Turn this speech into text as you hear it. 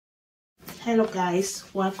Hello guys,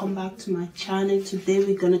 welcome back to my channel. Today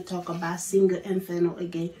we're gonna talk about single Inferno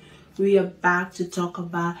again. We are back to talk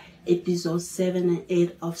about episode 7 and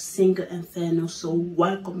 8 of single Inferno. So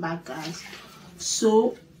welcome back guys.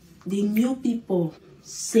 So the new people,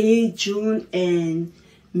 Sejun and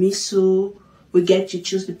Miso, we get to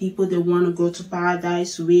choose the people they want to go to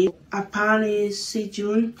paradise with. Apparently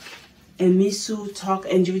Sejun and Miso talk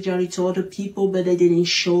individually to other people, but they didn't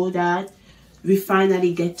show that. We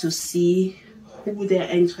finally get to see who they're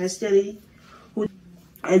interested in,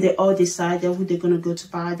 and they all decided who they're gonna go to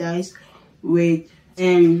paradise with,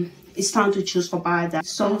 and it's time to choose for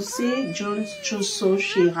paradise. So say Jones chose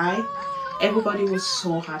Soshi, right? Everybody was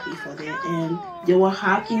so happy for them, and they were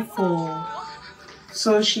happy for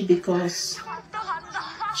Soshi because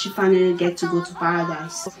she finally get to go to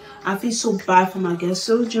paradise. I feel so bad for my girl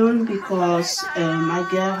Sojun because my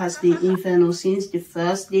girl has been Inferno since the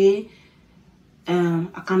first day.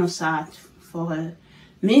 I kind of sad for her.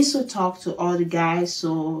 Miso talked to all the guys,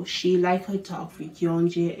 so she liked her talk with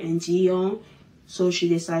Yeonjae and Jiyeon, so she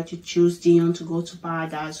decided to choose Jiyeon to go to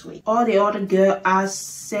paradise with. All the other girls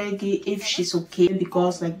asked Sergi if she's okay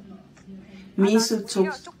because like Miso took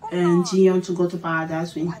Jiyeon to go to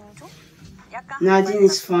paradise with. Nadine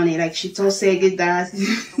is funny, like she told Sergi that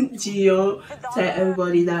Jiyeon tell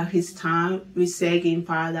everybody that his time with Sergi in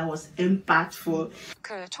paradise was impactful.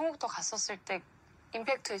 그 천국도 갔었을 때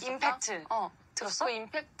임팩트 있었다? 임팩트. 들었어? 그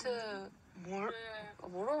임팩트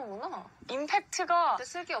모르는구나. 임팩트가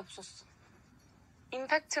쓸 게 없었어.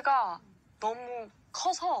 임팩트가 너무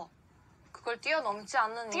커서 그걸 뛰어넘지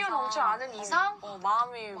않는 이상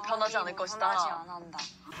마음이 변하지 않을 것이다.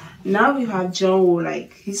 Now we have Jungwoo,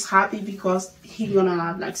 like he's happy because he's gonna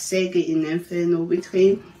have like Sege in Inferno with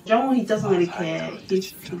him. Jungwoo, he doesn't really care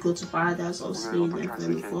if he go to paradise or stay in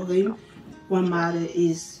Inferno. For him, what matter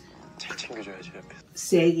is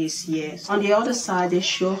Sege's yes. On the other side, they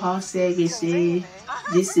show how Sege say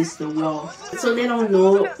this is the world, so they don't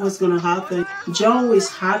know what's gonna happen. Jungwoo is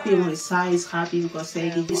happy on his side, is happy because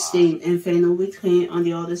Sege is staying in Inferno with him. On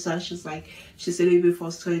the other side, she's a little bit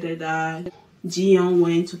frustrated that Jiyeon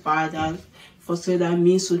went to paradise. Frustrated that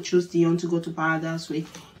Miso chose Jiyeon to go to paradise with.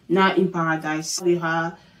 Not in paradise. We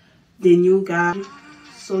have the new guy,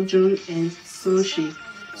 Sojun and Soshi.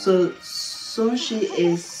 So Soshi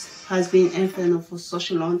has been Inferno for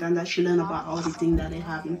such a long time that she learned about all the things that they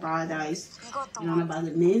have in paradise. She learned about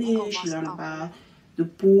the menu, she learned about the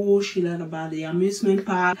pool, she learned about the amusement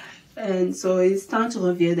park. And so it's time to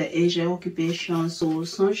reveal the age of occupation. So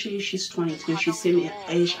Soshi, she's 23, she's same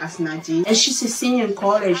age as Nadine. And she's a senior in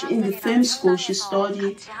college. In the film school, she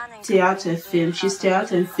studied theater and film. She's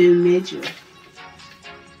theater and film major.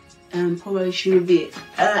 And probably she will be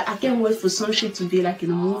I can't wait for Sunshine to be like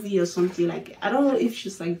in a movie or something. Like I don't know if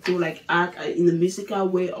she's like go like act in a musical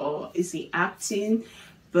way or is it acting,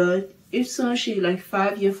 but if Sunshine like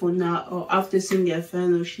 5 years from now or after seeing the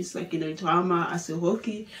Inferno she's like in a drama as a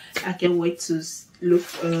rookie, I can't wait to look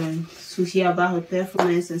to hear about her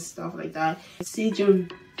performance and stuff like that.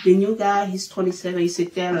 Sejun, the new guy, he's 27, he's a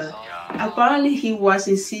teller. Apparently he was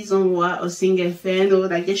in season 1 of Single Inferno.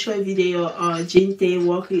 Like they show a video of Jinte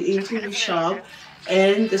walking into the shop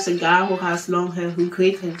and there's a guy who has long hair who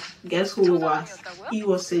created. Guess who it was? He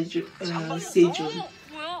was Sejun.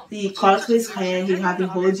 He cut his hair, he had a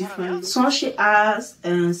whole different. So she asked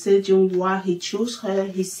Sejun why he chose her.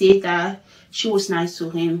 He said that she was nice to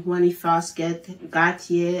him when he first got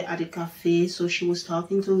here at the cafe. So she was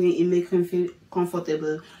talking to him, it made him feel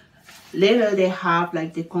comfortable. Later they have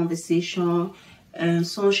like the conversation, and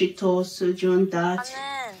so she told Sejun that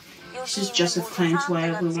she's just a friend to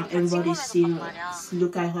everyone. Everybody see her,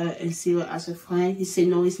 look at her and see her as a friend. He said,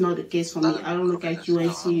 no, it's not the case for me. I don't look at you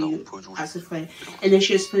and see you as a friend. And then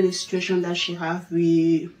she explained the situation that she have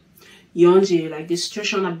with Yeonjae, like the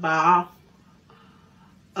situation about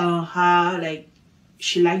how like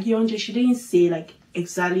she liked Yeonjae. She didn't say like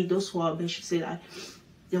exactly those words, but she said that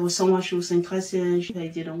there was someone she was interested in,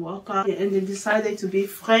 it didn't work out, and they decided to be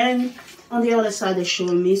friends. On the other side, they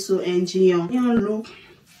showed Miso and Jiyeon. Jiyeon look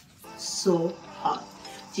so hot.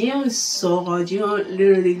 Jiyeon is so hot. Jiyeon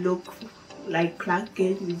literally look like Clark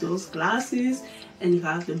Kent with those glasses, and you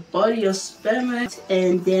have the body of sperm.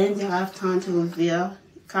 And then they have time to reveal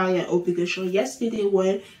career obligation. Yesterday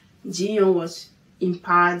when Jiyeon was in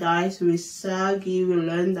paradise with Sergi, we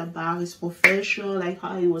learned about his profession, like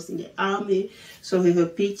how he was in the army. So he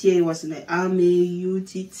PTA, he was in the army,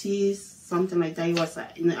 UDT, something like that. He was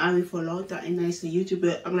in the army for a long time, and now he's a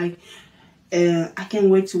YouTuber. I'm like, I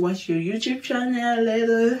can't wait to watch your YouTube channel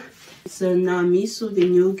later. So now Miso, the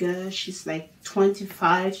new girl, she's like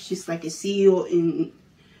 25. She's like a CEO in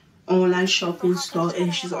online shopping store,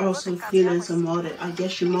 and she's also freelance model. I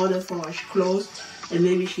guess she model for her clothes, and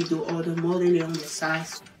maybe she do all the modeling on the side.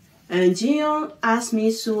 And Jiyeon asked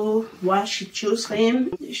me so why she chose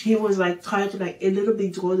him. He was like trying to like a little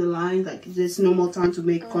bit draw the line, like there's no more time to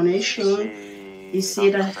make connection. He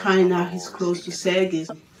said that kind of he's close to Sergey.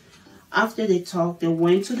 After they talked, they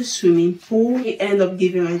went to the swimming pool. He ended up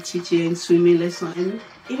giving her a teacher and swimming lesson. And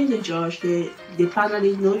even the judge, they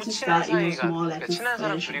finally noticed that it was more like a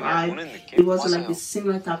fresh vibe. It wasn't like the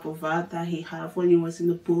similar type of vibe that he had when he was in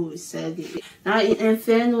the pool with Sergey. Now in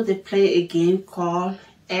Inferno, they play a game called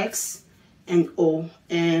X and O.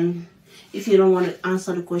 And if you don't want to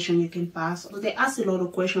answer the question, you can pass. So they asked a lot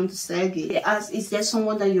of questions to Sergey. They asked, is there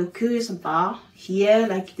someone that you're curious about here?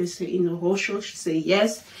 Like they say in the whole show, she said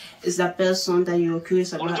yes. Is that person that you're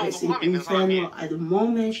curious about is in Inferno at the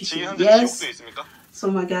moment? She said yes. So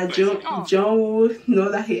my God, John would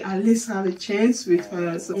know that he at least have a chance with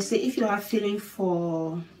her. So they say if you are feeling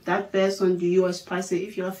for that person, do you express it?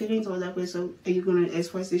 If you are feeling for that person, are you going to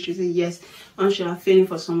express it? She said yes. Once you are feeling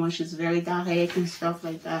for someone, she's very direct and stuff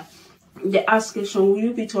like that. They asked question, will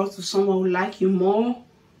you be talking to someone who like you more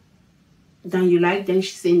than you like them?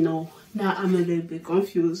 She said no. Now I'm a little bit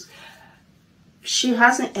confused. She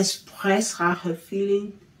hasn't expressed her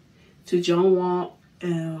feeling to John Won.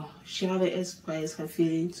 She haven't expressed her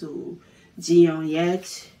feeling to Jiyeon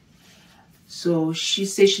yet. So she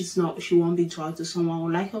says she won't be talking to someone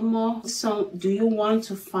who like her more. So do you want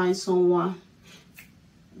to find someone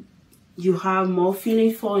you have more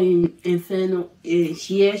feeling for in Inferno?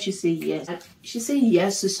 Here she said yes. She said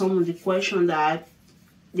yes to some of the questions that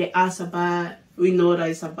they asked about. We know that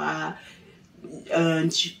it's about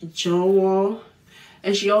John.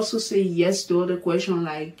 And she also said yes to other questions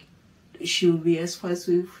like she'll be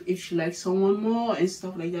expressive if she likes someone more and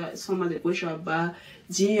stuff like that. Some of the questions about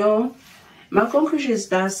Jiyeon. My conclusion is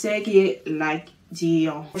that Sergey like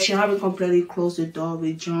Jiyeon. She haven't completely closed the door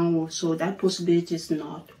with John, so that possibility is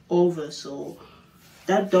not over. So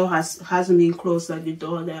that door hasn't been closed, like the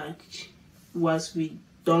door that was with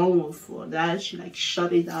Dawn for that. She like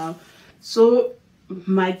shut it down. So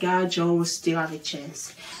my God, John will still have a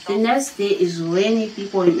chance. The next day is raining.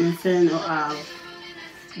 People in Inferno are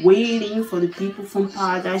waiting for the people from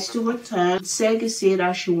Paradise to return. Sergey said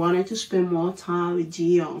that she wanted to spend more time with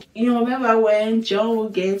Jiyeon. You remember when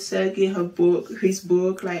John gave Sergey his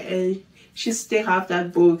book, like, and she still have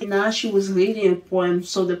that book. Now she was reading a poem.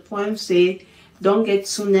 So the poem said, don't get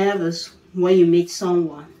too nervous when you meet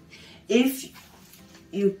someone. If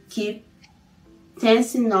you keep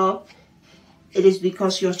tensing up, it is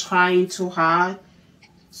because you're trying too hard.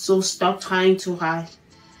 So stop trying too hard.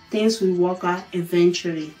 Things will work out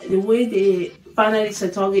eventually. The way the panelists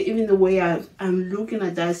are talking, even the way I'm looking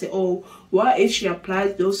at that, I say, oh, what if she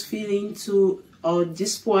applied those feelings to, or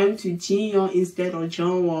this poem to Jiyeon instead of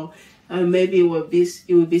Jungwon? Maybe it would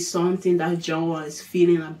be something that Jungwon is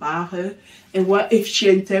feeling about her. And what if she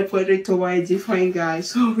interpreted to a different guy?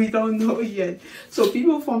 So we don't know yet. So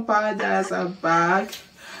people from Paradise are back.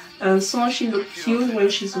 So she looked cute when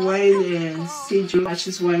she's wearing Sejun.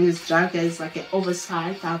 She's wearing his jacket. It's like an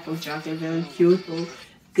oversized type of jacket, very cute. So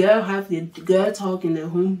girl have the girl talk in the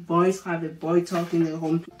home, boys have the boy talk in the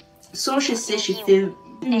home. So she says she feels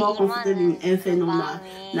more comfortable in Inferno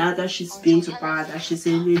now that she's been to Paradise. She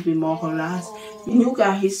said a little bit more relaxed. The new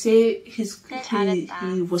guy, he said he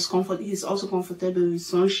was comfortable. He's also comfortable with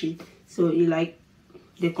Sunshi, so he liked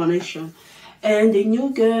the connection. And the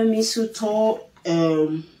new girl, Misu told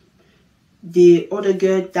the other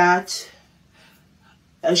girl that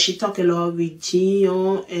she talked a lot with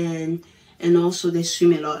Jiyeon and also they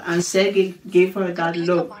swim a lot. And Sergey gave her that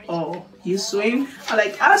look. Oh, you swim? I'm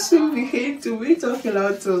like, I swim with him too. We talk a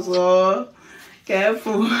lot too, so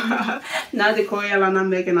careful. Now the Korean are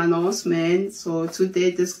making an announcement. So today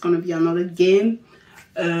there's gonna be another game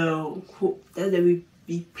that they will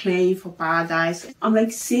be playing for Paradise. I'm like,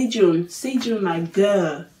 Sejun, my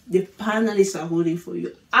girl. The panelists are holding for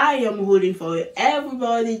you. I am holding for you.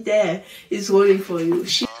 Everybody there is holding for you.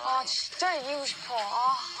 아 진짜 이기고 싶어.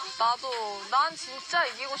 아 나도 난 진짜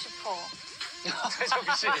이기고 싶어. 세정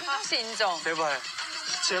씨. 혹시 인정? 제발.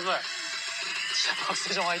 진짜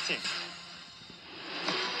박세정 화이팅.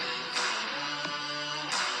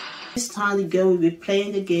 This time the girl will be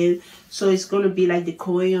playing the game, so it's gonna be like the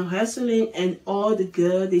Korean wrestling, and all the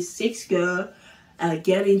 6 girls are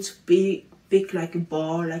getting to pick like a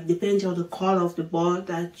ball, like depending on the color of the ball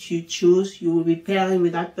that you choose, you will be pairing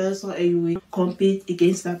with that person and you will compete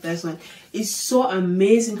against that person. It's so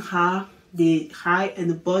amazing how the height and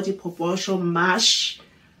the body proportion match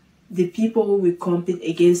the people who will compete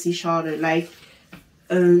against each other. Like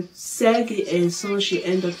Sergey and Son, she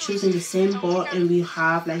end up choosing the same ball, and we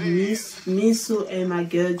have like Misu and my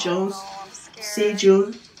girl Jones,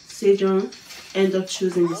 Sejong end up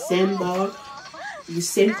choosing the same ball, the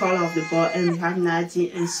same color of the ball, and we have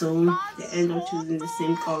Nadine and Son, they end up choosing the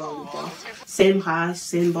same color of the ball. Same height,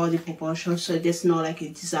 same body proportion, so there's not like a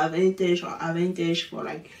disadvantage or advantage for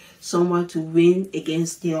like someone to win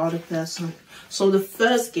against the other person. So the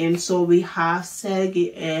first game, so we have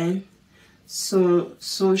Sergey and Son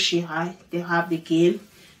Shihai, they have the game,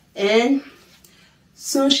 and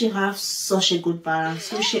Son she have such a good balance.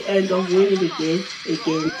 So she ended up winning the game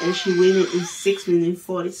again, and she win it in 6 minutes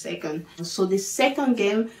 40 seconds. So the second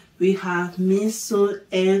game we have Minsun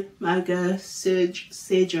and my girl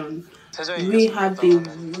Sejong. We have been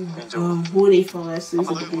rooting for her since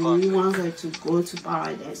the beginning. We want her to go to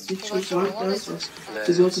paradise. We choose one person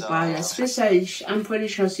to go to paradise. Especially, I'm pretty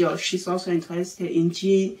sure she's also interested in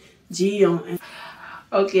Jiyoung.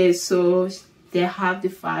 Okay, so they have the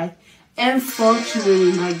fight.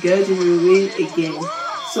 Unfortunately, my girl will win again.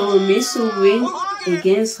 So Misu win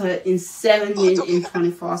against her in 7 minutes and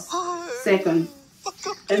 24 seconds.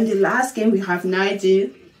 And the last game we have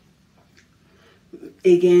Nadine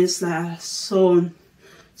against Son.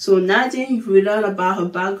 So Nadine, we learn about her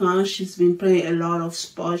background. She's been playing a lot of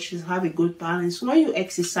sports. She's have a good balance. When you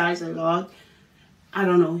exercise a lot, I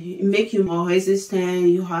don't know, it make you more resistant.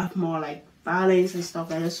 You have more like balance and stuff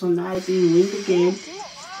like that. So Nadine win the game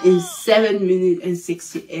in 7 minutes and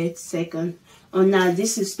 68 seconds. Oh, now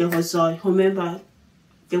this is the result. Remember,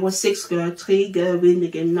 there were 6 girls, 3 girls win the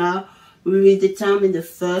game. Now we will determine the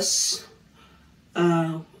first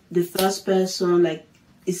person, like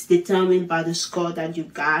it's determined by the score that you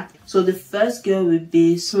got. So the first girl will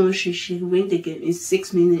be Son she win the game in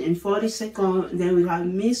 6 minutes and 40 seconds. Then we have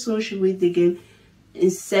Miss Son, she win the game in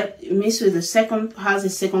Miss with the second has the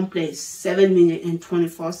second place, 7 minutes and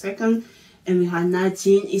 24 seconds. And we have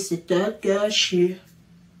Nadine is the third girl. She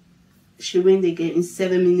win the game in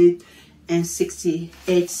 7 minutes and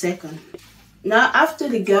 68 seconds. Now after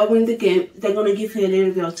the girl win the game, they're gonna give her a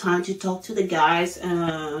little bit of time to talk to the guys,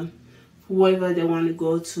 whoever they want to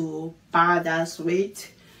go to paradise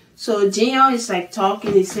with. So Jiyoung is like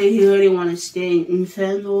talking. He say he really want to stay in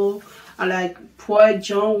Inferno. I like poor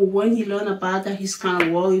John, when he learned about that, he's kind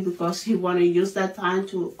of worried because he want to use that time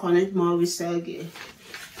to connect more with Sergey.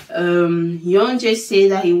 Yeonjae say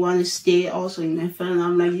that he want to stay also in Inferno.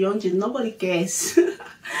 I'm like, Yeonjae, nobody cares.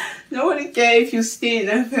 Nobody cares if you stay in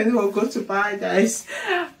Inferno or go to paradise.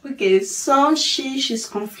 Okay, so she's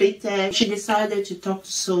conflicted. She decided to talk to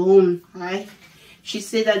Sohun, right? She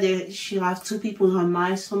said that she have 2 people in her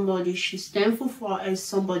mind, somebody she's thankful for and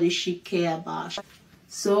somebody she care about.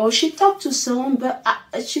 So she talked to Sohun, but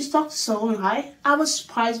she talked to Sohun, right? I was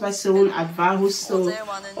surprised by Sohun advice. So,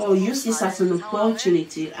 use this as an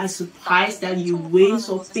opportunity. I'm surprised that you win,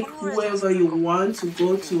 so pick whoever you want to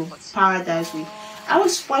go to paradise with. I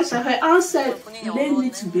was surprised at her answer led me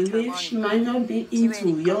to believe she might not be into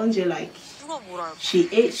Yeonjae like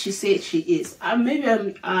she said she is. Maybe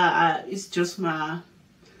it's just my...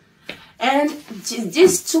 And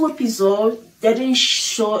these 2 episodes, they didn't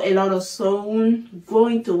show a lot of Sohun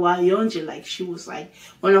going to Yeonjae. Like she was like,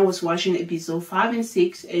 when I was watching episode 5 and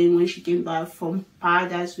 6, and when she came back from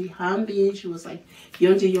paradise with Hanbin, she was like,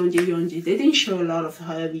 Yeonjae. They didn't show a lot of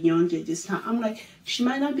her with Yeonjae this time. I'm like, she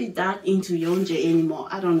might not be that into Yeonjae anymore.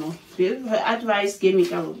 I don't know. Her advice gave me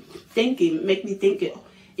kind of thinking, make me think,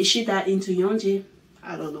 is she that into Yeonjae?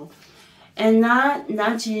 I don't know. And now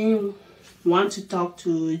Najin want to talk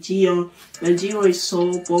to Jiyoung, but Jiyoung is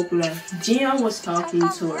so popular. Jiyoung was talking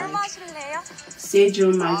to like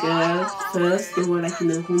Sejong, my girl, first. They were like in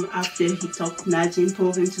the room. After he talked, Najin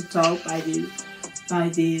told him to talk by the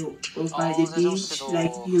beach,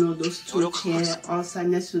 like, you know, those 2 chairs outside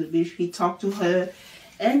next to the beach. He talked to her,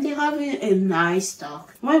 and they're having a nice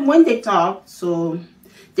talk. When they talk, so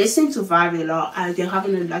they seem to vibe a lot. They're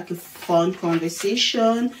having like a fun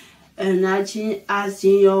conversation. And Najin asked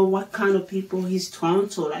Jiyoung what kind of people he's drawn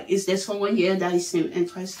to. Like, is there someone here that he seems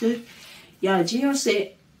interested? Yeah, Jiyoung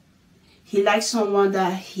said he likes someone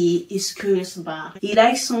that he is curious about. He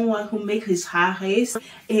likes someone who makes his heart race, and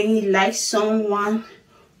he likes someone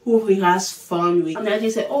who he has fun with. And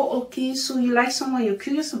Najin said, oh, okay, so you like someone you're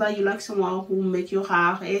curious about, you like someone who makes your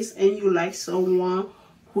heart race, and you like someone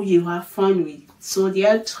who you have fun with. So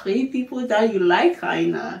there are 3 people that you like,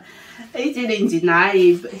 kinda. He didn't deny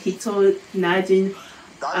it, but he told Najin,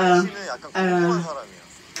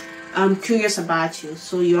 I'm curious about you.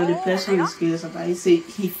 So you're the person who's curious about. He said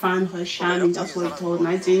he found her charming. That's what he told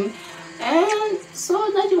Najin. And so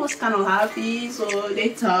Nadia was kind of happy, so they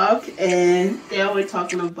talked and they were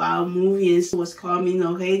talking about movies was coming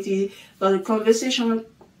already, but the conversation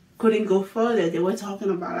couldn't go further. They were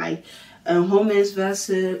talking about like romance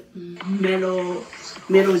versus melodrama.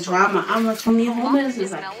 For me, romance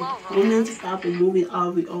is like romantic type of movie,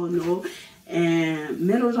 all we all know. And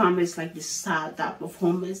melodrama is like the sad type of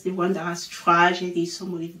romance, the one that has tragedy,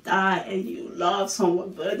 somebody died and you love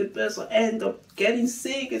someone, but the person end up getting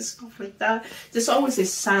sick and stuff like that. There's always a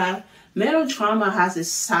sad. Melodrama has a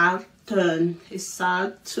sad turn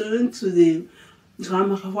to the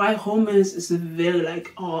drama. Why romance is very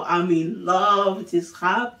like, oh, I'm in love, this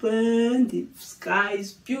happened, the sky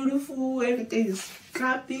is beautiful, everything is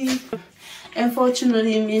happy.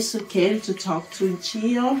 Unfortunately, Mr. came to talk to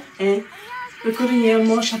Gio and we couldn't hear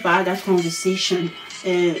much about that conversation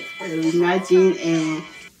with Nadine and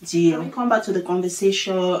Gio. We come back to the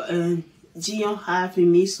conversation Gio had with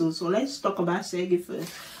Miso. So let's talk about Sergey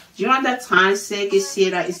first. During that time, Sergey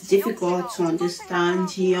said that it's difficult to understand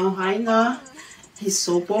Gio right now. He's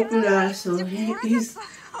so popular, so he's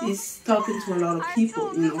talking to a lot of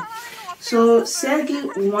people, you know. So Sergey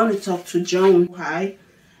wanted to talk to Joan, right?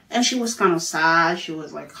 And she was kind of sad. She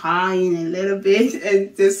was like crying a little bit.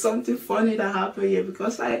 And there's something funny that happened here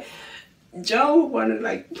because Joe wanted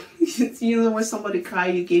like, you know, when somebody cry,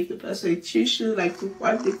 you give the person a tissue like to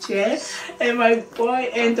wipe the chair. And my boy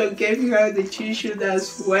ended up giving her the tissue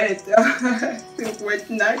that's wet. With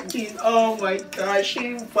napkin. Oh my gosh,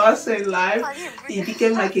 she busted life. It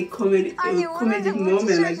became like a comedy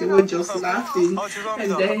moment. Like they were just laughing.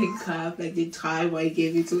 And then he clapped like the time I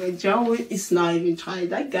gave it to her. Joe is not even trying.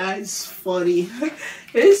 That guy is funny.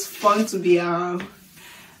 It's fun to be around.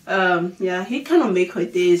 Yeah, he kind of make her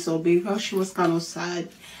day, so because she was kind of sad,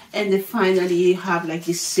 and they finally have like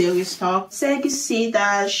this serious talk. Sergey see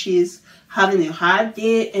that she's having a hard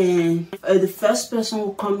day, and the first person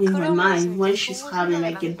who comes in her mind when she's having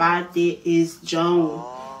like a bad day is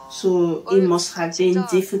John. So it must have been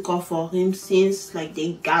difficult for him since like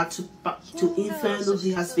they got to Inferno.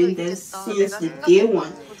 He has been there since the day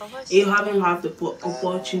one. He haven't had the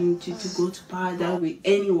opportunity to go to paradise with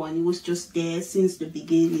anyone. He was just there since the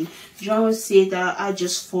beginning. John said that I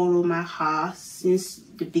just follow my heart since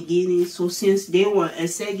the beginning. So since day one, and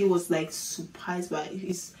Sergey was like surprised by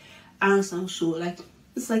his answer. So like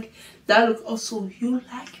it's like that look also, you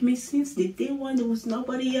like me since the day one. There was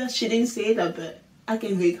nobody else. She didn't say that, but I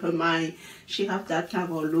can read her mind. She have that type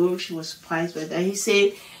of look. She was surprised by that. He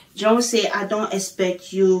said, John said, I don't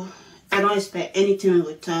expect anything in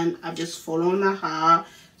return. I just follow my heart.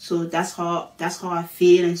 So that's how I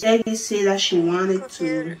feel. And Sergey said that she wanted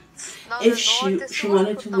to, if she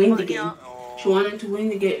wanted to win the game. She wanted to win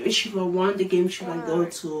the game. If she would won the game, she would go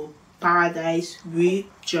to paradise with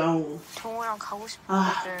John.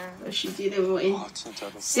 But she didn't win.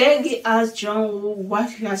 Sergey asked John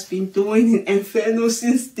what he has been doing in Inferno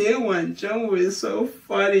since day one. John was so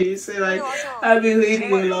funny. He said like, I've been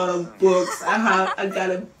reading a lot of books. I got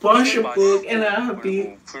a bunch of books, and I have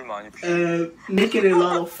been making a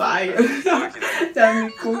lot of fire. That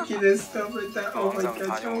me cooking and stuff like that. Oh my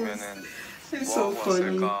god, John it's so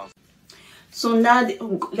funny. So now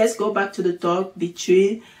let's go back to the talk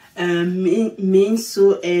between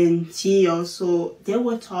Minsu and Gio. So they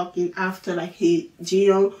were talking after like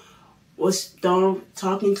Gio was done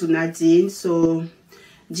talking to Nadine. So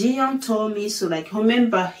Gio told me, so like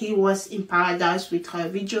remember he was in paradise with her.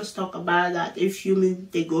 We just talked about that a few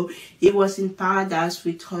minutes ago. He was in paradise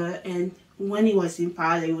with her, and when he was in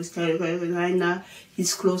paradise, he was telling her right now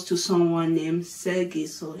he's close to someone named Sergey.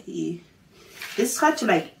 So it's hard to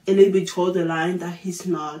like a little bit draw the line that he's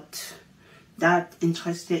not that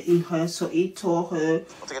interested in her. So he told her,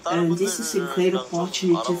 this is a great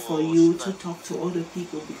opportunity for you to talk to other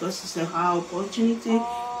people because it's a rare opportunity.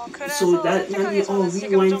 So that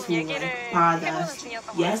we went to like paradise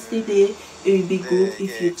yesterday. It would be good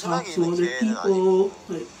if you talk to other people.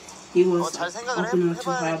 Like, he was open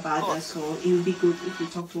to her about that, so it would be good if you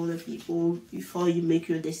talk to other people before you make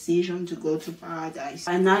your decision to go to paradise.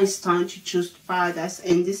 And now it's time to choose paradise,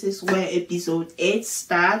 and this is where episode 8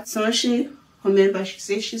 starts. So remember, she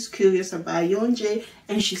says she's curious about Yeonjae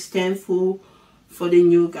and she's thankful for the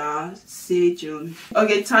new guy, Sejun.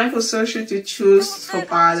 Okay, time for Social to choose for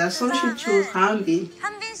paradise. Social chose Hanbin.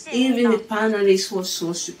 Even the panelists were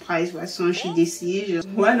so surprised by Son's decision.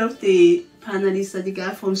 One of the panelists, the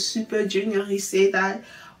guy from Super Junior, he said that,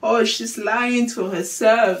 oh, she's lying to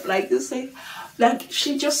herself. Like this, like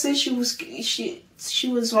she just said she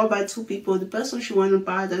was loved by 2 people. The person she wanted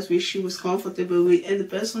paradise with, she was comfortable with, and the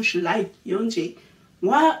person she liked, Yeonjae.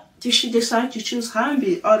 Why she decided to choose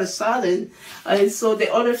Hambi all of a sudden. And so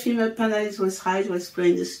the other female panelist was hard to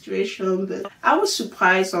explain the situation. But I was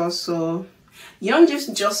surprised also.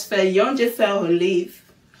 Yeonjae felt relief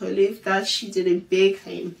that she didn't pick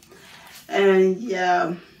him. And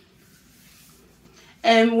yeah.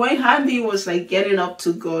 And when Hambi was like getting up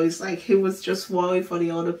to go, it's like he was just worried for the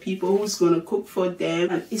other people who's gonna cook for them.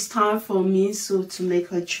 And it's time for Miso to make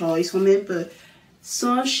her choice. Remember,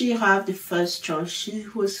 so she had the first choice. She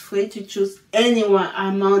was free to choose anyone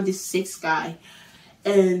among the 6 guys.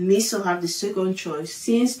 And Miso have the second choice.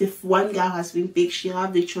 Since the one guy has been picked, she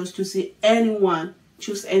have the choice to see anyone,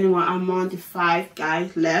 choose anyone among the 5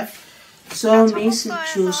 guys left. So Miso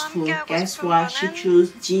chose who? Guess what? She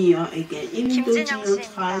chose Jiyeon again. Even though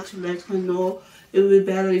Jiyeon tried to let her know it would be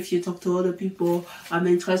better if you talk to other people, I'm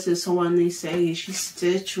interested in someone named Segi, she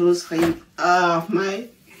still chose him. Oh my.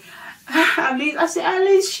 I mean, I said, at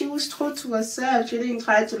least she was true to herself. She didn't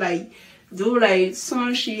try to like do like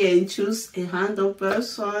Sonshi and choose a random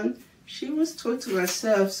person. She was true to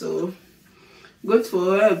herself, so good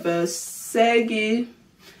for her. But Segi,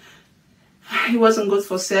 it wasn't good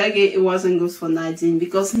for Sergey, it wasn't good for Nadine,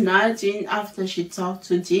 because Nadine, after she talked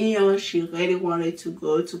to Jiyeon, she really wanted to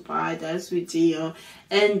go to paradise with Jiyeon.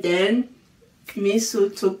 And then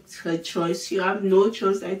Miso took her choice. You have no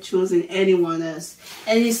choice like choosing anyone else.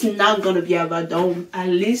 And it's not going to be about Dong. At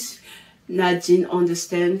least Nadine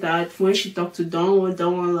understands that when she talked to Dong was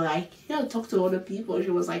like, yeah, talk to other people. She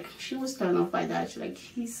was turned off by that. She's like,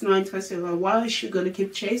 he's not interested. Like, why is she going to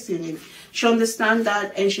keep chasing him? She understands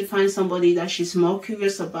that, and she finds somebody that she's more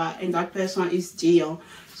curious about, and that person is Jiyeon.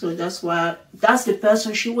 So that's the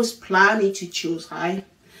person she was planning to choose, right?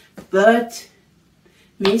 But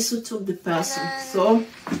Miso took the person. So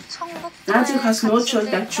Nadine has no choice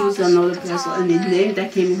that choose another person, and the name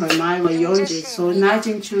that came in her mind was Yeonjae. So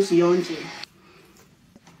Nadine chose Yeonjae.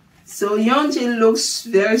 So Yeonjae looks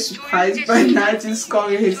very surprised by Nadine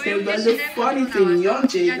scoring his name. But the funny thing,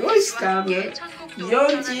 Yeonjae, you're a scammer.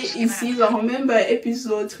 Yeonjae in season, remember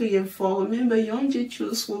episode 3 and 4, remember Yeonjae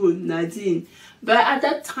chose who? Nadine. But at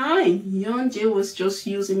that time, Yeonjae was just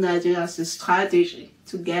using Nadine as a strategy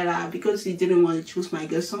to get out, because he didn't want to choose my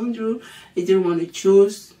girl Songju, he didn't want to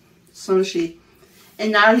choose Sonshi.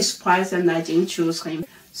 And now he's surprised that Nadine chose him.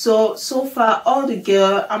 So far, all the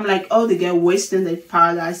girl wasting their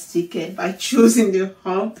paradise ticket by choosing the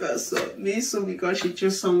wrong person. Miso, because she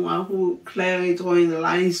chose someone who clearly drawing the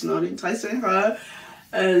line, is not interested in her.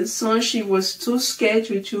 And Sonshi was too scared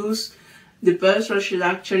to choose the person she's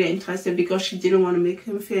actually interested, because she didn't want to make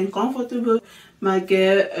him feel uncomfortable. My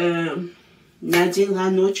girl, Nadine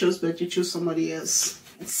had no choice but to choose somebody else.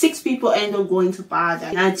 6 people end up going to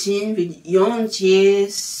paradise. Nadine with Yeonjae,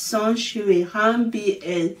 Sonshi with Hambi,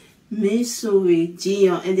 and Miso with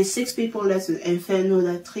Jiyeon. And the 6 people left with Inferno,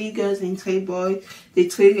 the 3 girls and 3 boys. The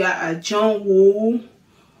 3 guys are Jungwoo,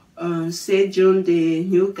 Sejun, the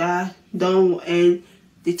new guy, Dongwoo, and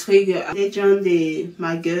the 3 girls, Sejun,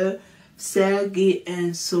 my girl, Sergey,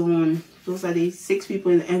 and so on. Those are the 6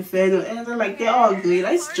 people in Inferno, and they're all great.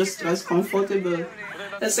 It's just less comfortable.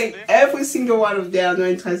 It's like every single one of them are not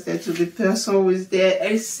interested to the person who is there,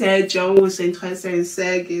 except John was interested in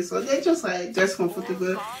Sergey. So they're just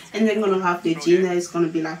comfortable. And they're gonna have the dinner. It's gonna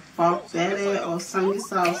be like pork belly or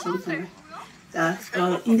samgyeopsal or something like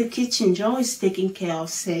that. In the kitchen, John is taking care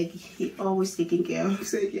of Sergey. He always taking care of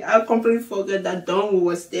Sergey. I completely forgot that Dong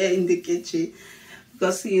was there in the kitchen,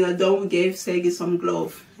 because Dong gave Sergey some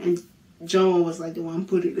glove, and John was like the one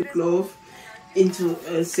putting the glove into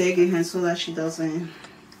Sergey's hand so that she doesn't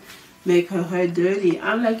make her hair dirty.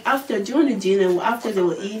 I'm like, during the dinner, after they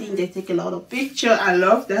were eating, they take a lot of pictures. I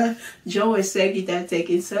love that. John and Sergey that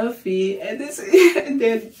taking selfie, and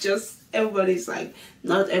then just everybody's like,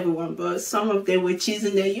 not everyone, but some of them were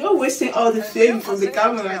cheesing that you're wasting all the film from the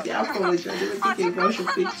camera. They apologize. They were taking a bunch of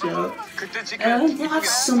pictures, and they have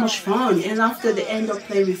so much fun. And after they end up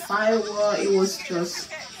playing with fireworks, it was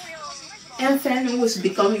just. Inferno was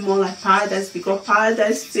becoming more like paradise, because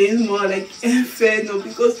paradise seems more like Inferno,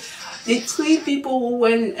 because the 3 people who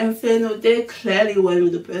went in Inferno, they clearly went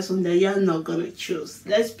with the person that you're not gonna choose.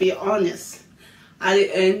 Let's be honest.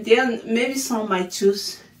 And then maybe some might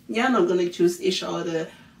choose, you're not gonna choose each other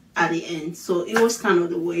at the end. So it was kind of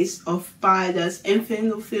the waste of paradise.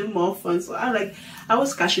 Inferno feel more fun. So I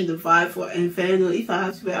was catching the vibe for Inferno. If I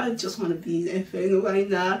have to, I just want to be in Inferno right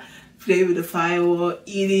now, play with the firework,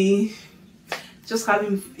 eating. just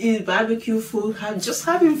having eat barbecue food, just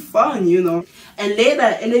having fun, you know. And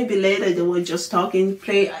later, a little bit later, they were just talking,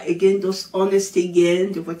 play again those honesty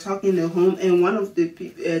again. They were talking at home, and one of the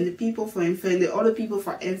people for Inferno, the other people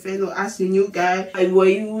for Inferno asked the new guy, like, were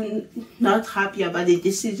you not happy about the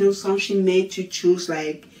decision Sunshine made to choose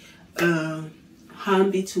like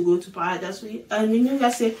Hamby to go to paradise with? And the new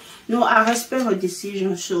guy said, no, I respect her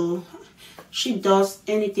decision, so she does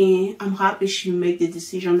anything. I'm happy she make the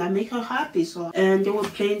decision that make her happy. So, and they were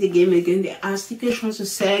playing the game again. They asked the question to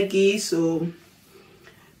Sergey, so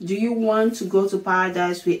do you want to go to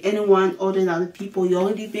paradise with anyone other than the people you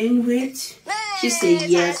already been with? She said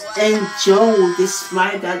yes. And Joe, the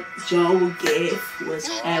smile that Joe gave was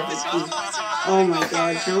everything. Oh my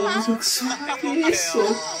God, Joe looks so cute. He is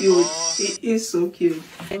so cute. He is so cute.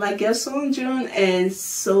 My girl Son June and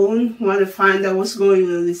Son want to find out what's going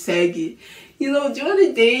on with Sergey. You know, the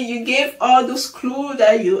other day you gave all those clues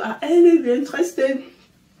that you are really interested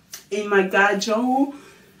in my guy Joe.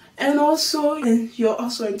 And also, you're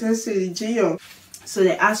also interested in Gio. So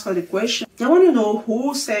they asked her the question. They want to know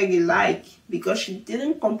who Sergey like, because she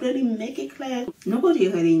didn't completely make it clear. Nobody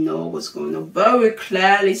really know what's going on. But we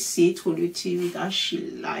clearly see through the TV that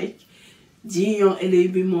she like Gio a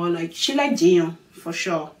little bit more. Like, she like Gio, for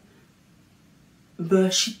sure.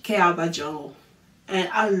 But she care about Joe. And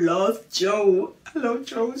I love Joe. I love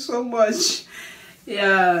Joe so much.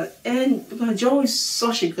 Yeah, and Joe is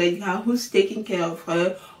such a great guy who's taking care of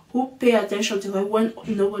her, who pay attention to her when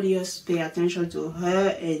nobody else pay attention to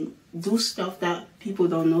her, and do stuff that people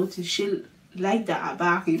don't notice. She like that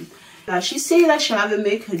about him. She said that she haven't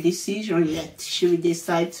made her decision yet. She will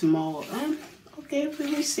decide tomorrow. Okay,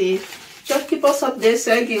 we will see. Just keep us up there,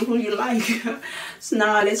 Sergey, who you like. So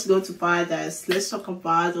now let's go to paradise. Let's talk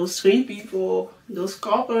about those three people, those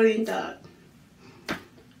couples that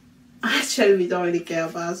actually we don't really care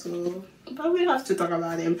about, so but we have to talk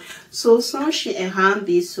about them. So Sunshine and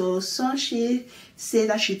Hamby. So Sunshine said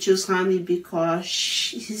that she chose Hamby because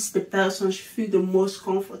he's the person she feels the most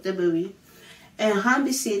comfortable with. And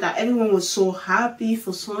Hamby said that everyone was so happy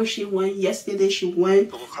for Sunshine when yesterday she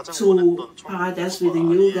went to paradise with the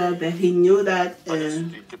new guy, but he knew that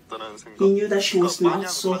she was not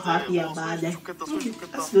so happy about it.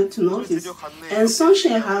 That's good to notice. And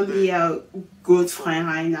Sunshine and Hamby are good friends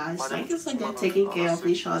right now. It's like they're taking care of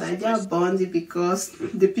each other. They are bonded because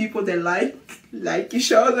the people they like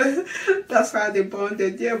each other. That's how they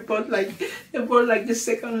bonded. They're both like the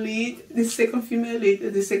second lead, the second female lead,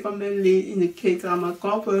 and the second male lead in the K-drama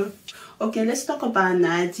couple. Okay, let's talk about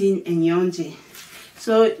Nadine and Yeonji.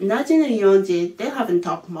 So Nadine and Yeonji, they haven't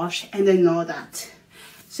talked much, and they know that.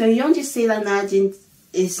 So Yeonji said that Nadine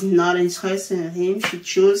is not interested in him. She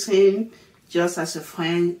chose him just as a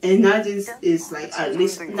friend, and Nadine is like, at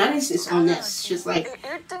least Nadine is honest. She's like,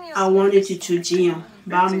 I wanted to choose Jian,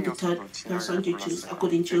 but I'm the third person to choose. I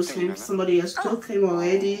couldn't choose him. Somebody else took him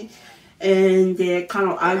already, and they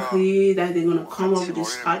kind of agree that they're gonna come up with a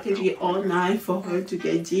strategy all night for her to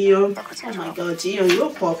get Jian. Oh my God, Jian, you're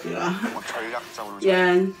popular.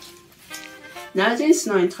 Yeah, and Nadine's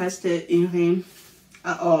not interested in him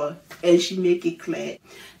at all, and she make it clear.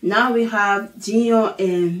 Now we have Jian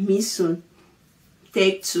and Misun.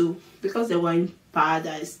 Take two, because they were in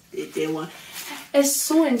paradise. They were. It's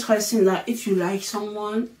so interesting that if you like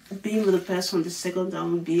someone, being with the person the second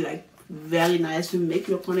time would be like very nice to make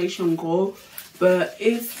your connection grow. But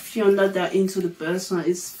if you're not that into the person,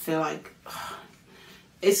 it's feel like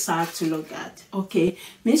it's sad to look at. Okay,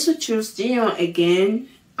 Misu chose Jian again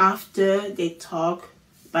after they talk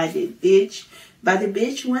by the beach. By the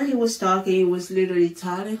beach, when he was talking, he was literally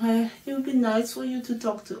telling her, it would be nice for you to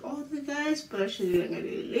talk to all the guys, but she didn't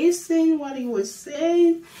really listen what he was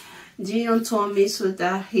saying. Jian told me so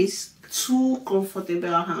that he's too comfortable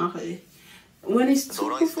around her. When he's too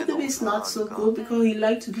comfortable, it's not so good, because he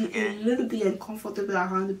likes to be a little bit uncomfortable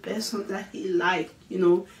around the person that he likes, you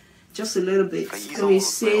know, just a little bit. So he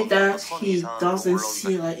said that he doesn't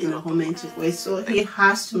see her in a romantic way, so he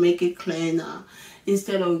has to make it clear now.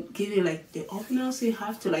 Instead of giving like the openness, you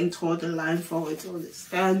have to like draw the line for her to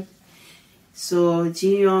understand. So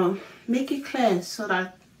Jian make it clear so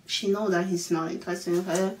that she knows that he's not interested in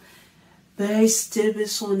her, but he's still been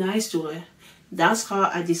so nice to her. That's how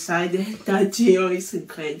I decided that Jian is a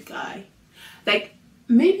great guy. Like,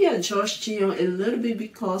 maybe I judged Jian a little bit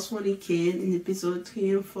because when he came in episode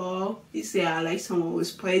 3 and 4, he said I like someone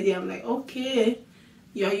who's pretty. I'm like, okay,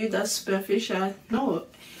 are you that superficial? No.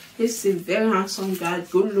 He's a very handsome guy,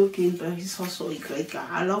 good looking, but he's also a great guy.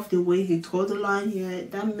 I love the way he drew the line here.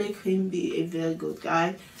 That makes him be a very good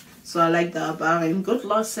guy. So I like that about him. Good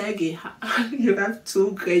luck, Sergey. You have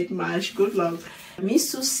two great matches. Good luck.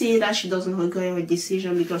 Miss to say that she doesn't regret her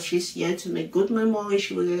decision because she's here to make good memories.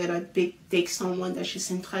 She will rather take someone that she's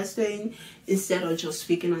interested in instead of just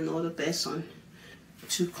picking another person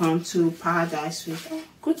to come to paradise with.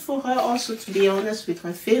 Good for her also to be honest with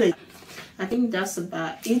her feelings. I think that's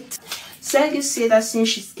about it. Sergey said that since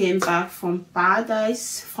she came back from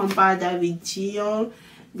paradise with Gio,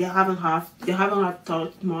 they haven't have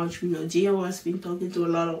talked much. You know, Gio has been talking to a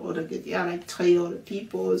lot of other guys. They are like 3 other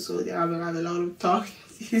people, so they haven't had a lot of talk.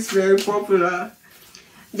 He's very popular.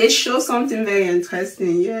 They show something very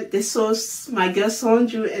interesting. Yeah, they saw my girl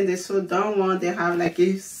Sonju and they saw Don. They have like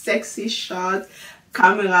a sexy shot.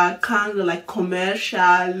 Camera kind of like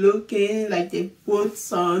commercial looking, like they put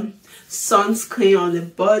some sunscreen on the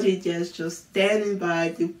body just standing by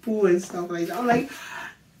the pool and stuff like that. I'm like,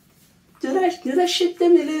 did I ship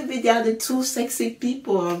them a little bit? They are the 2 sexy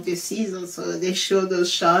people of the season, so they show those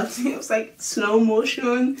shots. It was like slow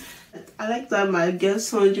motion. I like that my girl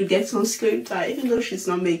Sonju gets on screen time, even though she's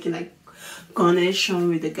not making like connection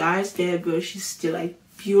with the guys there, but she's still like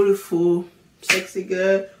beautiful, sexy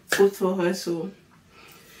girl. Good for her. So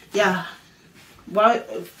yeah, well,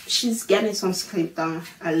 she's getting some screen time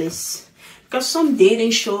at least. Because some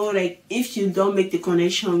dating show, like if you don't make the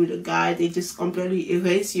connection with a guy, they just completely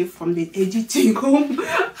erase you from the editing room.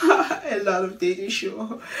 A lot of dating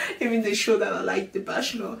show, even the show that I like, The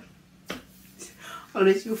Bachelor.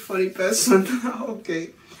 Unless you're a funny person.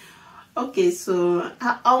 Okay, so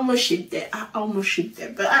I almost shipped that.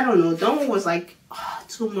 But I don't know. Don was like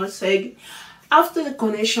too much Seg. After the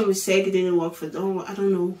connection with Seg didn't work for Don, I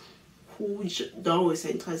don't know who Don was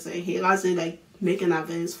interested in. He wasn't like making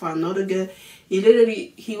advance for another girl.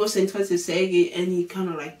 He was interested in Seg and he kind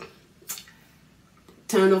of like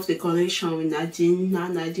turned off the connection with Nadine. Now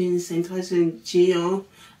Nadine is interested in Gio.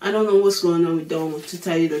 I don't know what's going on with Don, to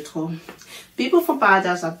tell you the truth. People from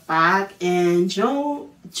Paradise are back, and Joe,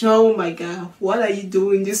 my God, what are you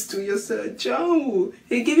doing this to yourself? Joe,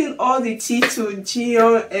 you're giving all the tea to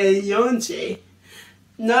Gio and Yonje.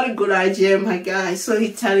 Not a good idea, my guy. So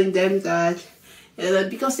he's telling them that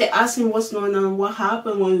because they asked him what's going on, what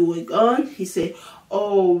happened when we were gone. He said,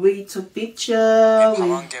 oh, we took pictures,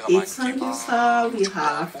 we ate samgyeopsal, we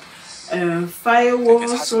have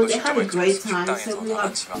fireworks, so they had a great time. So we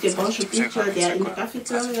have a bunch of pictures there in the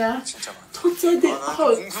cafeteria. Don't tell them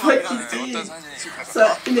what you did.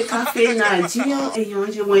 So in the cafe now, Gio and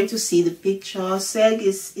Yonji went to see the picture. Seg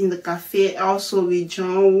is in the cafe also with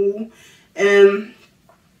John.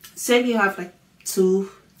 Seg have like two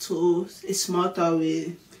a small talk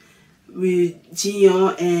with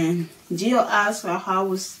Gio, and Gio asked her how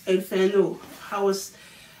was Inferno, how was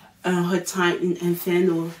her time in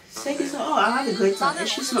Inferno. Segi said, oh, I had a great time. And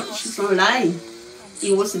she's not lying.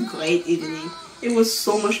 It was a great evening. It was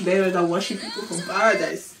so much better than watching people from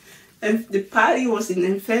Paradise. And the party was in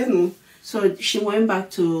Inferno. So she went back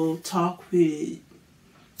to talk with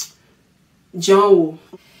John.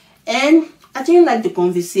 And I didn't like the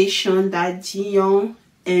conversation that Jiyeon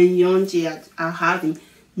and Yeonji are having.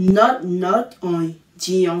 Not on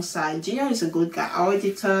Jiyeon's side. Jiyeon is a good guy. I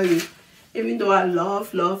already tell you. Even though I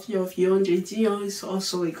love Yeonji, Jiyeon is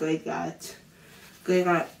also a great guy.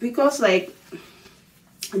 Because like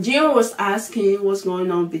Jiyeon was asking what's going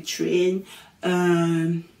on between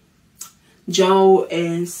Joe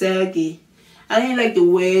and Sergey. I didn't like the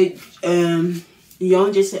way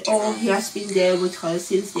Yeonji said, oh, he has been there with her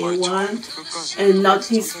since day one, and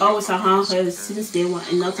he's always around her since day one,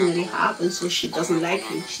 and nothing really happened, so she doesn't like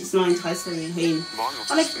him. She's not interested in him.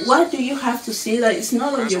 I'm like, what do you have to say that it's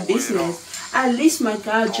none of your business? At least my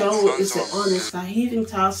guy Joe is the honest guy. He even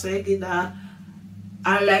tells Sergey that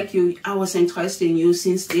I like you, I was interested in you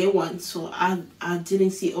since day one, so I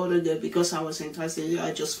didn't see other girl because I was interested in you.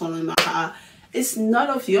 I just followed my heart. It's none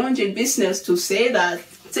of your own business to say that.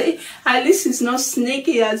 Say, at least it's not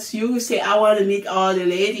sneaky as you say, I want to meet all the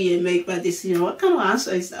lady and make my decision. What kind of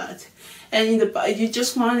answer is that? And you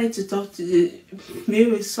just wanted to talk to the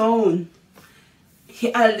mirror son.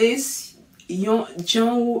 At least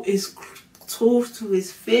John is true to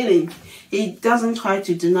his feeling. He doesn't try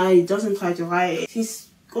to deny, he doesn't try to hide. He's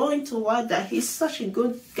going toward that. He's such a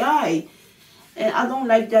good guy. And I don't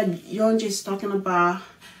like that Yeonji is talking about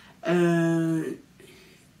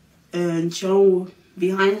John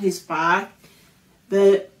behind his back.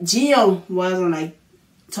 But Jiyeon wasn't like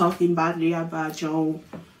talking badly about Joe.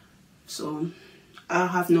 So I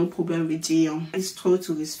have no problem with Jiyeon. He's true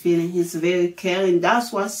to his feeling. He's very caring.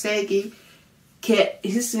 That's what Sergey care.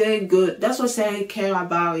 He's very good. That's what Sergey care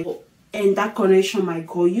about it. And that connection might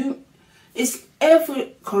go. It's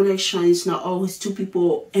every connection is not always two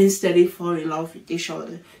people instantly fall in love with each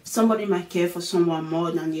other. Somebody might care for someone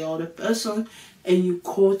more than the other person. and you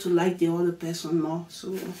call to like the other person more.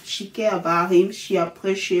 So she care about him. She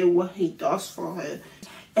appreciate what he does for her.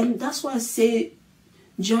 And that's why I say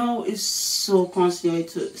John is so considerate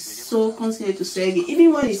to Sergey.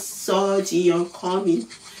 Even when he saw Jiyoung coming,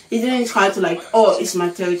 he didn't try to like, oh, it's my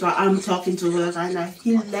territory, I'm talking to her right now.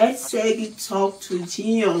 He let Sergey talk to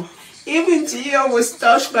Jiyoung. Even Jiyoung was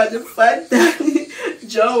touched by the fact that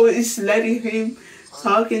John is letting him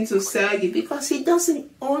talking to Sergey, because he doesn't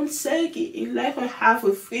own Sergey. He let her have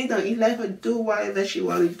her freedom. He let her do whatever she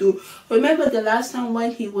want to do. Remember the last time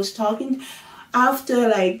when he was talking,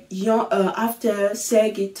 after after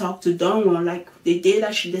Sergey talked to Dongwon, like the day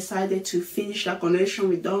that she decided to finish that connection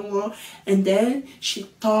with Dongwon, and then she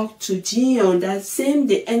talked to Jiyoung that same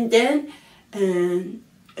day, and then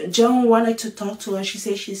John wanted to talk to her. She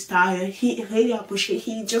said she's tired. He really appreciated.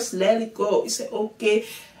 He just let it go. He said okay.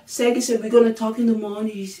 Sergey said we're gonna talk in the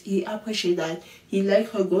morning. He appreciated that. He let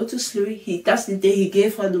her go to sleep. That's the day he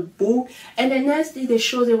gave her the book. And the next day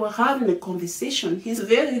they were having a conversation. He's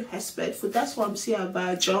very respectful. That's what I'm saying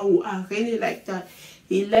about John. I really like that.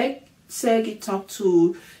 He let Sergey talk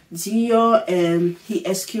to Dio and he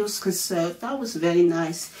excused himself. That was very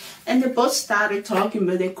nice. And they both started talking,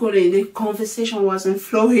 but they couldn't. The conversation wasn't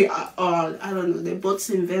flowing at all. I don't know. They both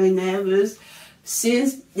seemed very nervous.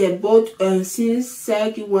 Since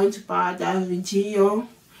Sergey went to paradise with Jiyoung,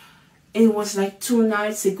 it was like 2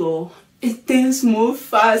 nights ago. Things move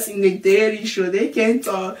fast in the daily show. They can't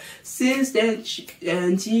talk. Since then,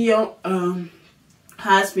 Jiyoung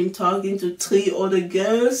has been talking to 3 other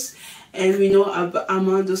girls, and we know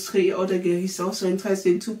among those 3 other girls, he's also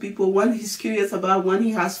interested in 2 people. One he's curious about, one he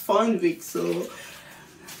has fun with. So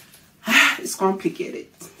it's complicated.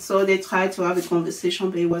 So they tried to have a conversation,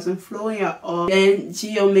 but it wasn't flowing at all. Then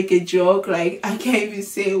Jiyoung make a joke like, I can't even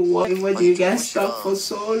say what do you guys talk for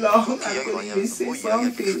so long? I couldn't even say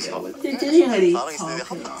something. They didn't really talk.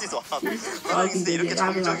 They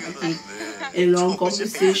having like a long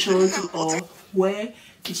conversation or where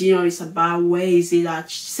Jiyoung is about, where is it at.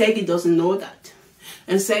 Sergey doesn't know that.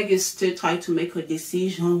 And Sergey is still trying to make a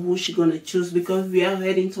decision who she's gonna choose, because we are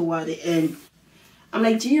heading toward the end. I'm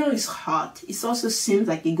like, Jiyoung is hot. It also seems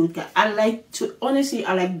like a good guy. Honestly,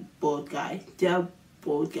 I like both guys. They are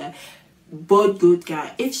both guys. Both good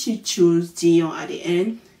guys. If she choose Jiyoung at the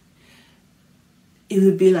end, it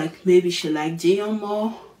would be like maybe she like Jiyoung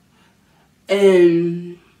more.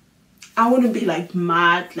 And I wouldn't be like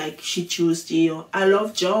mad like she chose Jiyoung. I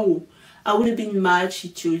love Jungwoo. I would have been mad she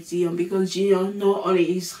chose Jiyoung, because Jiyoung not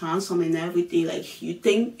only is handsome and everything, like you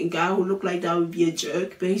think a guy who look like that would be a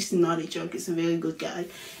jerk, but he's not a jerk. He's a very good guy.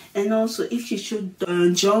 And also, if she chose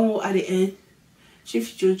Jungwoo at the end, if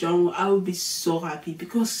she chose Jungwoo, I would be so happy,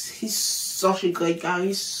 because he's such a great guy.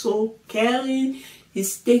 He's so caring.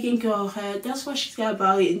 He's taking care of her. That's what she's got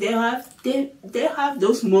about it. They have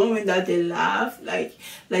those moments that they laugh, like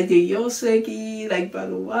the Yoseki, like by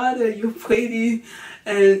the water, you're pretty,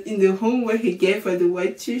 and in the room where he gave her the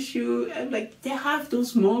wet tissue, and like they have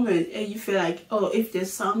those moments, and you feel like, oh, if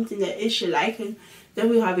there's something that if she like him, then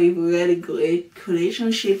we have a really great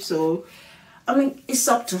relationship. So I mean, it's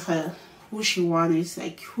up to her who she wants,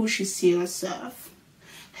 like who she sees herself.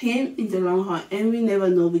 Him in the long run, and we never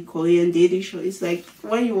know with Korean dating show. It's like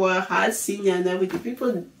when you are hard senior and everything,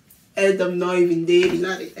 people end up not even dating,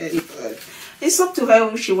 not anything. It's up to her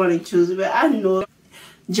who she want to choose. But I know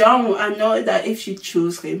John, I know that if she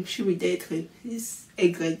choose him, she will date him. He's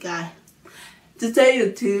a great guy. To tell you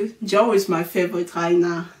the truth, John is my favorite right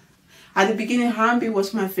now. At the beginning, Hambi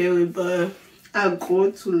was my favorite, but I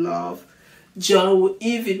grew to love John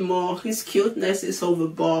even more. His cuteness is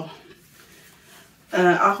overboard.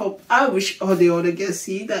 I wish all the other girls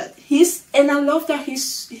see that. And I love that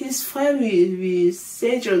he's friend with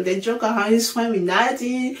Sejong. They joke around, he's friend with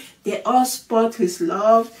Nadine. They all spot his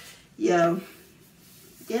love. Yeah,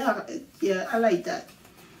 I like that.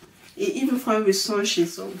 Even friend with Son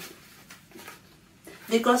Shin-sung.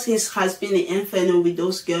 Because he has been in Inferno with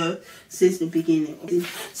those girls since the beginning.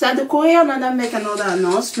 So the Korean make another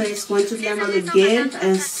announcement. It's going to be another game,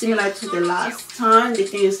 and similar to the last time, the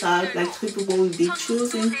thing is that like 3 people will be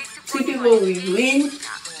choosing, 3 people will win,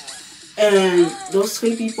 and those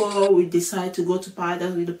 3 people will decide to go to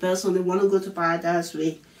paradise with the person they want to go to paradise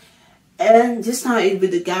with. And this time it will be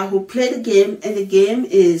the guy who played the game, and the game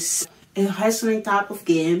is a wrestling type of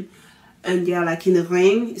game. And they are like in the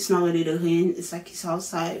ring. It's not really the ring. It's like it's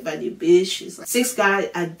outside by the beach. It's like 6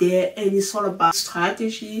 guys are there, and it's all about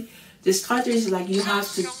strategy. The strategy is like you have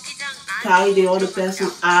to carry the other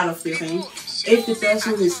person out of the ring. If the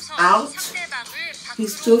person is out,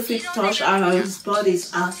 his 2 feet touch out, his body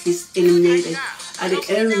is out, he's eliminated. At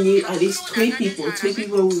the end, we need at least 3 people. 3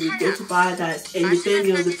 people who will go to paradise. And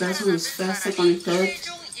depending on the person who's first, second, and third,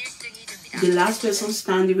 the last person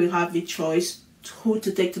standing will have the choice who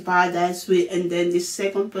to take to paradise with. And then the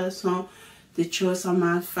second person, the choice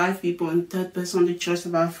among 5 people, and third person, the choice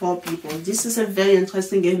about 4 people. This is a very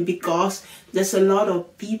interesting game because there's a lot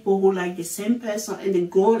of people who like the same person, and the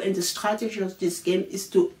goal and the strategy of this game is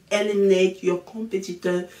to eliminate your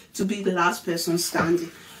competitor to be the last person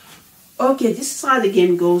standing. Okay, this is how the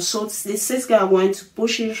game goes. So the 6 guys are going to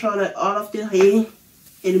push each other out of the ring,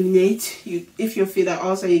 eliminate you. If you feel that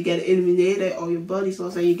also you get eliminated, or your bodies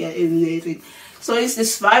also you get eliminated. So it's the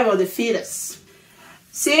survival of the fittest.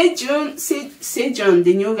 Say John,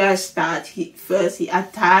 the new guy start. He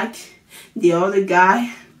attacked the other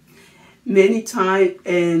guy many times,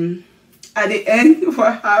 and at the end,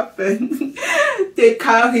 what happened? They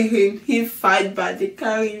carry him. He fight back. They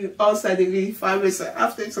carry him outside the ring. 5 minutes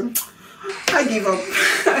after some, I give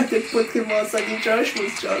up. They put him outside. The judge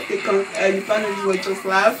was just and the panelists were just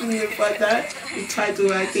laughing about that. He tried to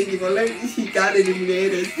take him, but he got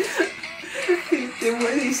eliminated.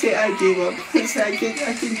 When he said I gave up, he said I can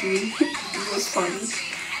do it. It was funny.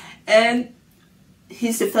 And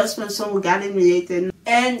he's the first person who got eliminated.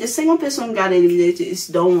 And the second person who got eliminated is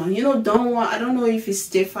Donwan. You know, Donwan, I don't know if he's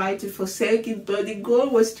still fighting for second, but the goal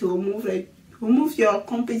was to remove your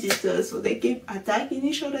competitors so they keep attacking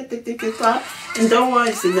each other, and Donwan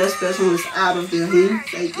is the next person who's out of the ring.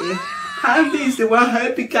 Like Hambi is the one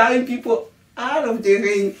helping carrying people out of the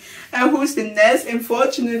ring. And who's the next?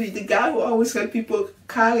 Unfortunately, the guy who always help people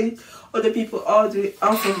carry other people out of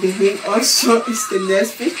the ring also is the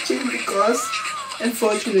next victim, because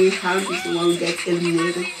unfortunately Ham is the one who gets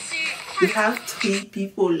eliminated. We have 3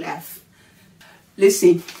 people left.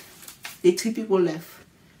 Listen, the 3 people left: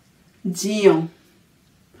 Dion,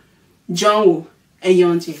 Jungwoo, and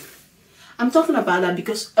Yeonjae. I'm talking about that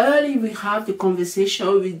because early we have the conversation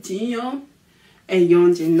with Dion and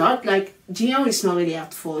Yeonjae. Not like Dion is not really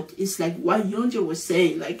at fault. It's like what Yeonjae was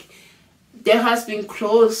saying. Like there has been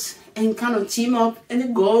close and kind of team up, and the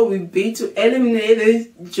goal will be to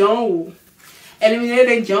eliminate Jungwoo.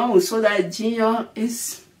 Eliminate Jungwoo so that Dion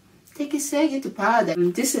is taking Segi to paradise.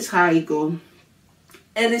 And this is how it goes.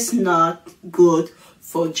 It is not good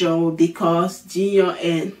for Jungwoo because Dion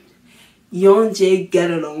and Yeonjae get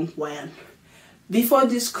along well. Before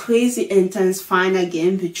this crazy intense final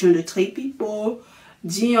game between the 3 people,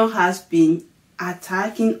 Dion has been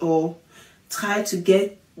attacking or tried to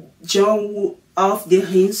get Jungwoo off the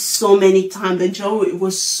ring so many times, but Jungwoo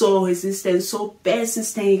was so resistant, so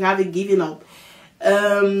persistent, he haven't given up.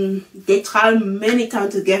 They tried many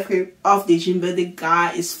times to get him off the ring, but the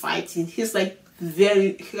guy is fighting. He's like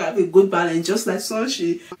he have a good balance, just like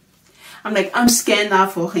Sonshi. I'm like, I'm scared now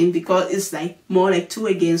for him because it's like more like 2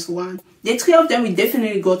 against 1. The 3 of them will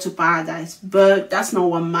definitely go to paradise, but that's not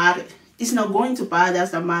what matters. It's not going to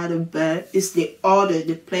paradise that matters, but it's the order,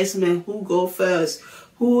 the placement, who go first,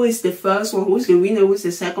 who is the first one, who's the winner, who's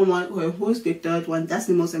the second one, or who's the third one. That's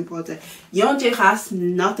the most important. Yeonjae has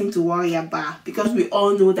nothing to worry about because we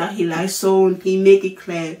all know that he likes Soul. He make it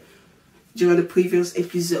clear during the previous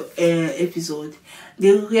episode.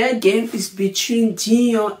 The real game is between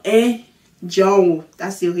Dion and Jungwoo.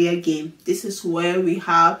 That's the real game. This is what we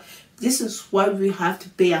have to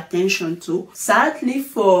pay attention to. Sadly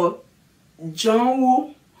for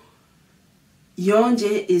Jungwoo,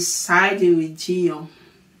 Yeonjae is siding with Dion.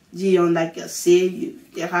 Dion, like I said,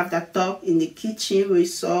 they have that talk in the kitchen. We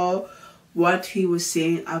saw what he was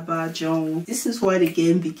saying about Jungwoo. This is where the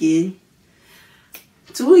game began.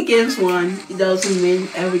 2 against 1, it doesn't mean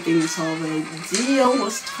everything is over. Dion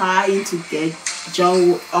was trying to get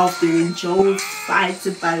Jungwoo off the ring. Jungwoo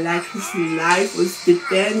fighting by like his life was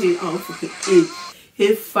depending on it.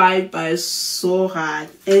 He fight by so hard,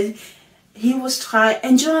 and he was trying.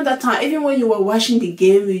 And during that time, even when you were watching the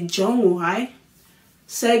game with Jungwoo, right?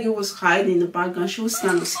 Segi was hiding in the background. She was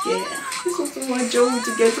kind of scared. This was the one Jungwoo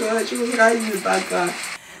to get to her. She was hiding in the background.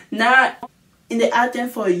 Now, in the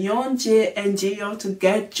attempt for Yeonjae and Jiyeon to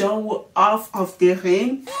get Jungwoo off of the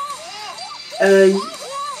ring,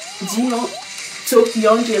 Jiyeon took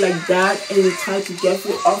Yeonjae like that and he tried to get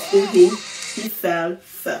her off the ring. He fell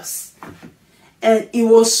first. And it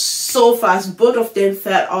was so fast. Both of them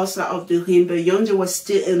fell outside of the ring, but Yeonjae was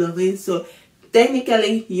still in the ring. So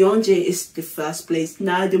technically, Yeonjae is the first place.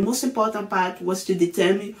 Now, the most important part was to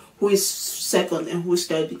determine who is second and who is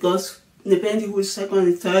third, because depending who is second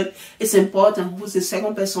and third, it's important who's the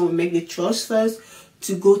second person will make the choice first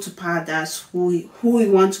to go to paradise, who we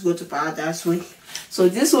want to go to paradise with. So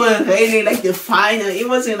this was really like the final. It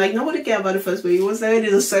wasn't like nobody cared about the first place. It was already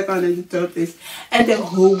the second and the third place. And then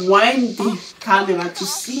who wind the camera to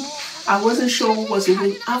see. I wasn't sure who was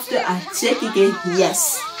winning. After I check again,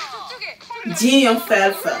 yes. Jiyeon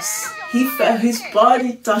fell first. He fell, his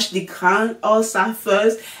body touched the ground outside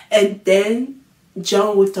first, and then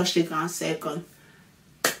Jungwoo touched the ground second.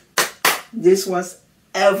 This was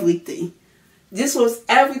everything. This was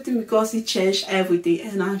everything because he changed everything,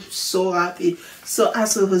 and I'm so happy. So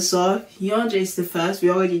as a result, Yeonja is the first. We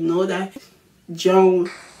already know that. Jungwoo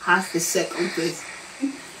has the second place.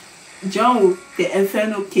 Jungwoo, the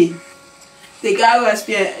Inferno king. The guy who has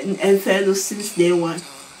been in Inferno since day one.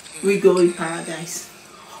 We go in paradise.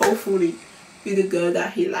 Hopefully, with the girl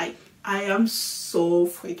that he liked. I am so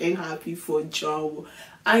freaking happy for Jungwoo.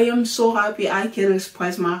 I am so happy I can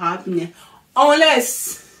express my happiness.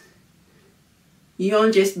 Unless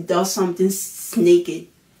Yeon just does something sneaky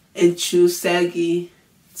and choose Sergey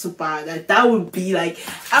to paradise. That would be like,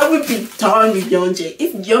 I would be done with Yeonja.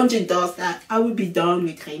 If Yeonja does that, I would be done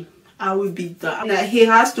with him. I would be done. Like, he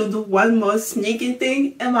has to do one more sneaky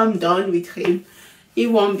thing and I'm done with him. He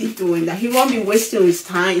won't be doing that. He won't be wasting his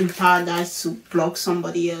time in paradise to block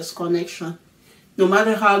somebody else's connection. No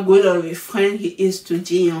matter how good of a friend he is to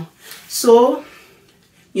Jiyeon. So,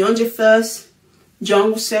 Yeonja first,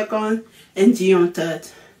 Jungwoo second, and Jiyeon third.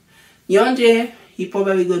 Yeonja, he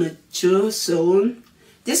probably gonna choose soon.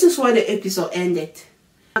 This is where the episode ended.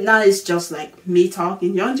 Now it's just like me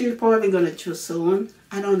talking. Yeonja is probably gonna choose soon.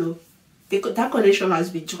 I don't know. That connection has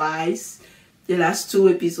been dry. The last 2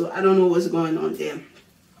 episodes, I don't know what's going on there.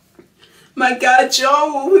 My God,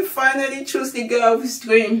 Jungwoo, we finally choose the girl of his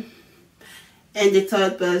dream. And the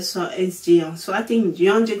third person is Jiyeon. So I think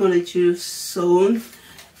Yeonja gonna choose soon.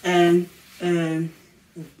 And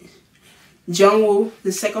Jungwoo,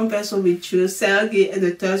 the second person will choose Sergey, and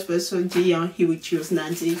the third person, Jiyeon, he will choose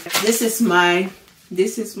Nanji. This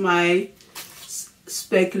is my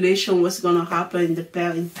speculation what's gonna happen in the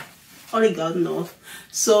pairing. Only God knows.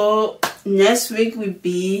 So next week will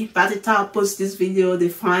be, by the time I post this video, the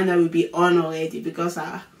final will be on already because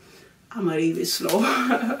I'm a little bit slow.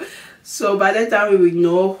 So by that time we will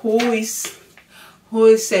know who is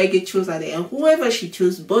Sergey choose at the end. Whoever she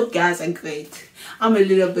choose, both guys are great. I'm a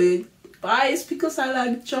little bit biased because I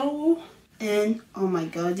like Jungwoo. And oh my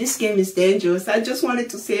God, this game is dangerous. I just wanted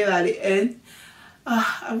to say that at the end.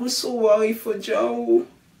 I was so worried for Jungwoo.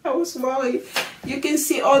 I was worried. You can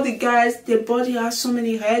see all the guys, their body has so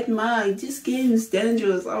many red marks. This game is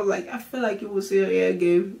dangerous. I was like, I feel like it was a real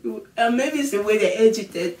game. Maybe it's the way they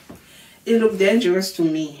edited it. It looked dangerous to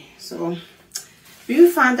me. So we will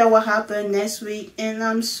find out what happened next week. And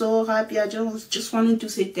I'm so happy. I just wanted to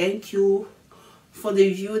say thank you for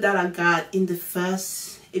the view that I got in the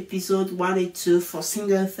first episode 1 and 2 for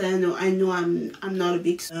Single Inferno. I know I'm not a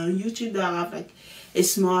big YouTuber. I have like a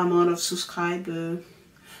small amount of subscribers.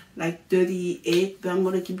 Like 38, but I'm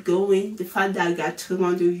gonna keep going. The fact that I got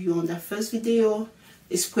 200 views on that first video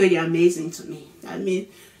is pretty amazing to me. I mean,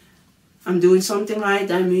 I'm doing something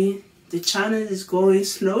right. I mean, the channel is going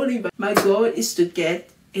slowly, but my goal is to get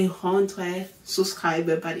 100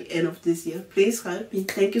 subscribers by the end of this year. Please help me.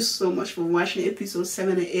 Thank you so much for watching episode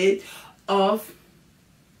 7 and 8 of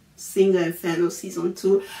Single Inferno season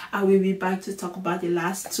 2. I will be back to talk about the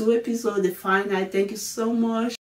last 2 episodes, the final. Thank you so much.